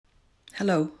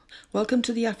Hello, welcome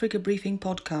to the Africa Briefing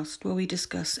podcast, where we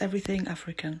discuss everything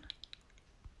African.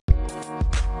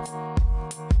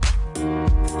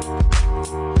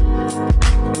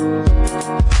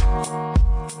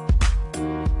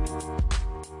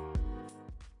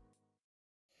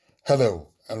 Hello,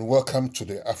 and welcome to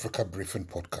the Africa Briefing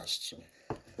podcast.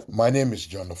 My name is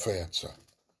John Ofeyatsa.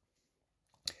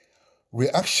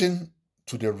 Reaction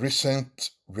to the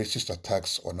recent racist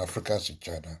attacks on Africans in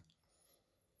China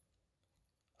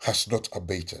has not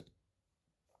abated.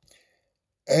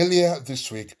 Earlier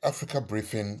this week, Africa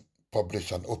Briefing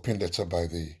published an open letter by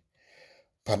the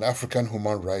Pan-African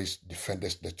Human Rights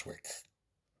Defenders Network,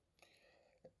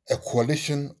 a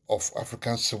coalition of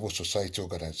African civil society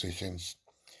organizations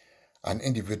and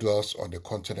individuals on the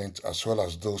continent, as well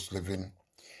as those living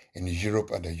in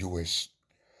Europe and the US,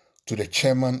 to the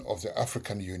chairman of the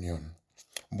African Union,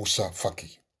 Moussa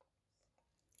Faki.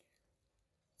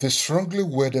 The strongly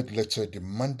worded letter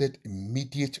demanded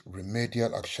immediate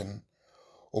remedial action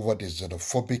over the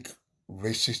xenophobic,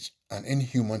 racist, and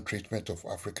inhuman treatment of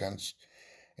Africans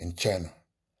in China,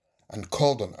 and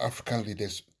called on African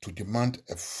leaders to demand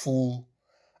a full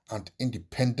and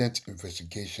independent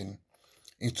investigation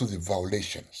into the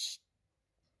violations.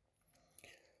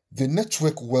 The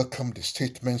network welcomed the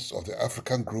statements of the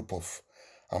African group of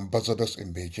ambassadors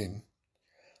in Beijing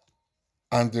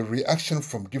and the reaction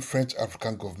from different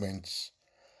African governments,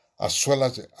 as well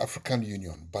as the African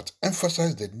Union, but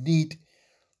emphasized the need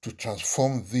to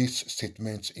transform these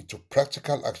statements into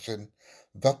practical action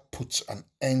that puts an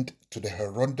end to the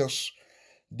horrendous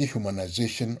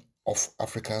dehumanization of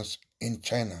Africans in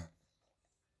China.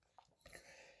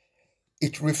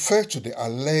 It referred to the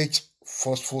alleged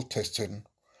forceful testing,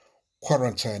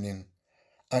 quarantining,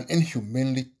 and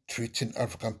inhumanely treating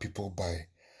African people by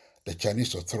the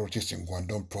Chinese authorities in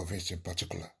Guangdong province in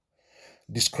particular,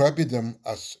 describing them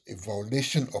as a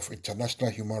violation of international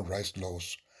human rights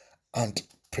laws and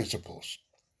principles.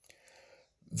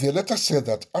 The letter said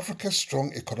that Africa's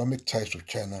strong economic ties with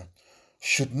China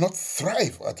should not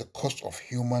thrive at the cost of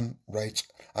human rights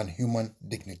and human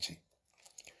dignity.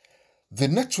 The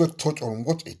network touched on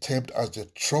what it termed as the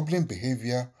troubling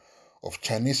behavior of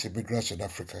Chinese immigrants in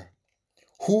Africa,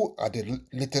 who, at the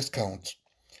latest count,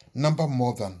 number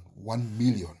more than 1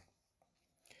 million.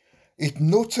 It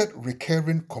noted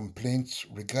recurring complaints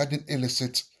regarding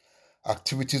illicit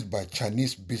activities by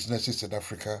Chinese businesses in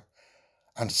Africa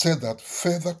and said that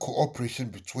further cooperation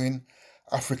between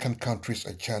African countries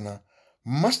and China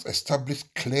must establish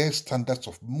clear standards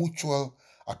of mutual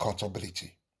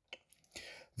accountability.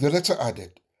 The letter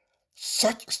added,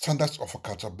 such standards of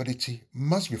accountability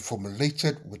must be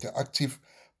formulated with the active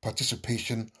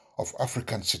participation of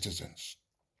African citizens.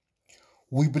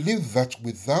 We believe that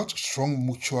without strong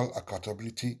mutual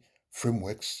accountability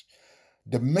frameworks,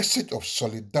 the message of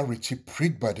solidarity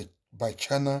preached by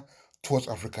China towards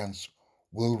Africans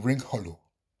will ring hollow.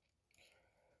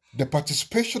 The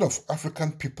participation of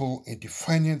African people in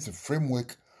defining the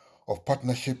framework of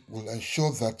partnership will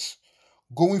ensure that,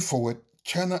 going forward,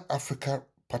 China-Africa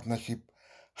partnership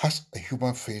has a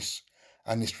human face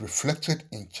and is reflected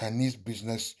in Chinese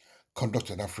business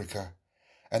conduct in Africa,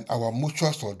 and our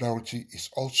mutual solidarity is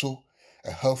also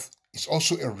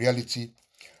a reality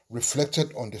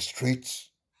reflected on the streets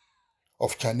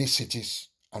of Chinese cities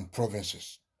and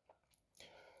provinces.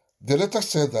 The letter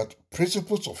said that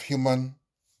principles of human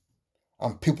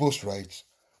and people's rights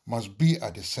must be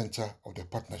at the center of the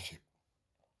partnership.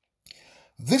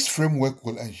 This framework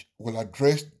will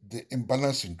address the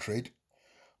imbalance in trade,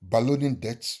 ballooning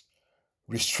debts,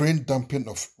 restrain dumping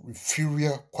of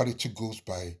inferior quality goods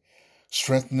by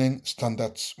strengthening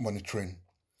standards monitoring,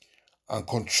 and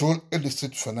control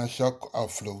illicit financial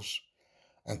outflows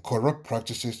and corrupt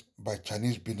practices by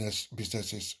Chinese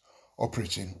businesses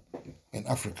operating in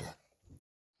Africa.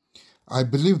 I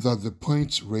believe that the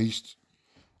points raised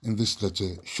in this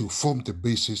letter should form the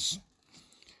basis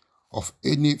of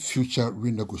any future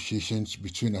renegotiations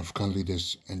between African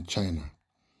leaders and China.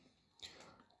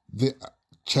 The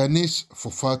Chinese,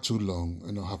 for far too long,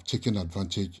 have taken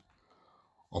advantage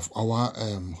of our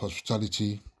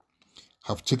hospitality,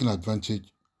 have taken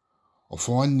advantage of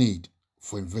our need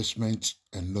for investment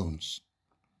and loans.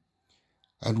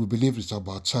 And we believe it's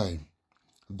about time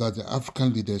that the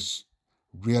African leaders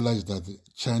realize that the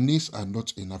Chinese are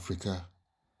not in Africa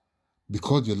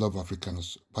because they love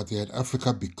Africans, but they're in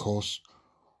Africa because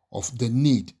of the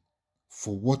need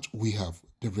for what we have,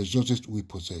 the resources we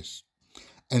possess,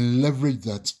 and leverage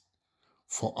that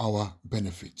for our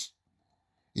benefit.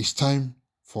 It's time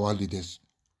for our leaders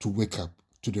to wake up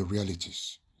to the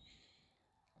realities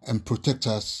and protect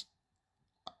us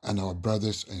and our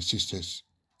brothers and sisters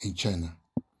in China.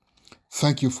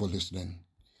 Thank you for listening.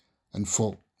 And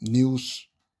for news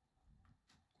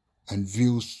and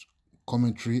views,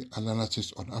 commentary,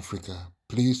 analysis on Africa,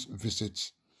 please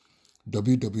visit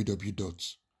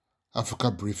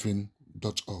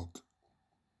www.africabriefing.org.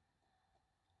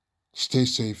 Stay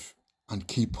safe and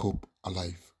keep hope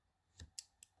alive.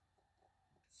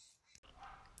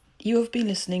 You have been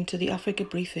listening to the Africa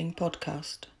Briefing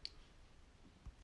podcast.